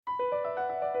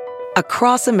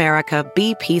Across America,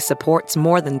 BP supports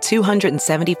more than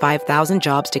 275,000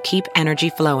 jobs to keep energy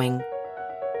flowing.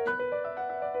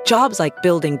 Jobs like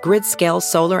building grid-scale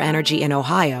solar energy in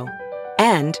Ohio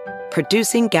and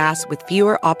producing gas with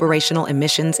fewer operational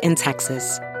emissions in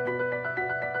Texas.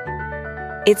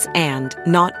 It's and,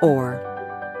 not or.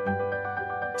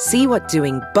 See what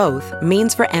doing both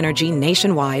means for energy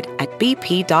nationwide at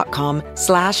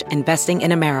bp.com/investing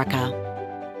in America.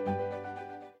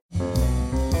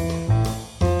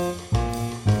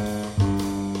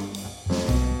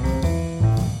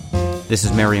 This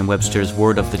is Merriam-Webster's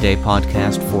Word of the Day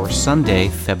podcast for Sunday,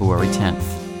 February 10th.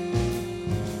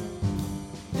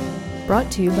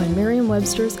 Brought to you by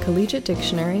Merriam-Webster's Collegiate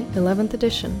Dictionary, 11th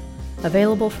edition.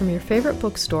 Available from your favorite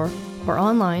bookstore or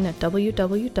online at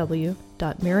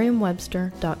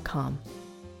www.merriam-webster.com.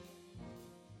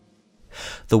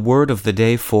 The word of the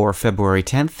day for February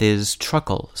 10th is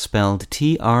truckle, spelled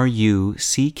Truckle.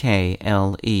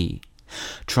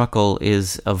 Truckle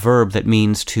is a verb that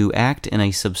means to act in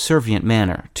a subservient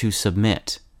manner, to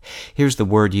submit. Here's the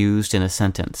word used in a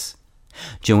sentence.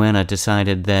 Jumana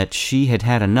decided that she had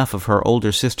had enough of her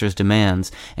older sister's demands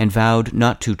and vowed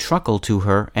not to truckle to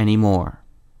her anymore.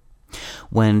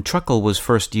 When truckle was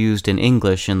first used in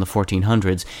English in the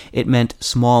 1400s, it meant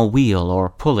small wheel or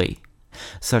pulley.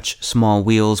 Such small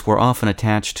wheels were often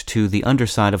attached to the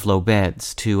underside of low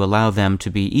beds to allow them to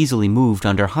be easily moved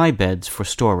under high beds for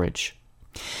storage.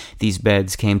 These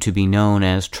beds came to be known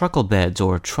as truckle beds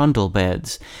or trundle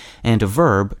beds, and a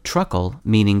verb, truckle,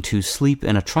 meaning to sleep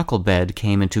in a truckle bed,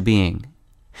 came into being.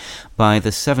 By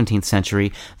the 17th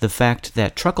century, the fact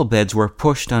that truckle beds were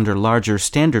pushed under larger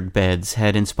standard beds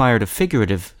had inspired a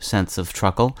figurative sense of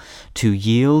truckle, to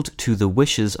yield to the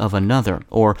wishes of another,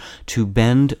 or to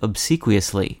bend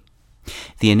obsequiously.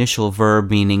 The initial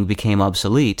verb meaning became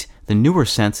obsolete. The newer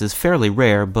sense is fairly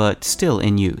rare, but still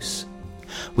in use.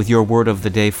 With your word of the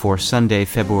day for Sunday,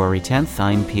 February 10th,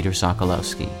 I'm Peter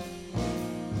Sokolowski.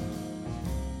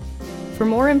 For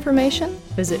more information,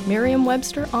 visit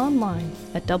Merriam-Webster online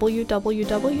at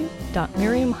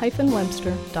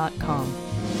www.merriam-webster.com.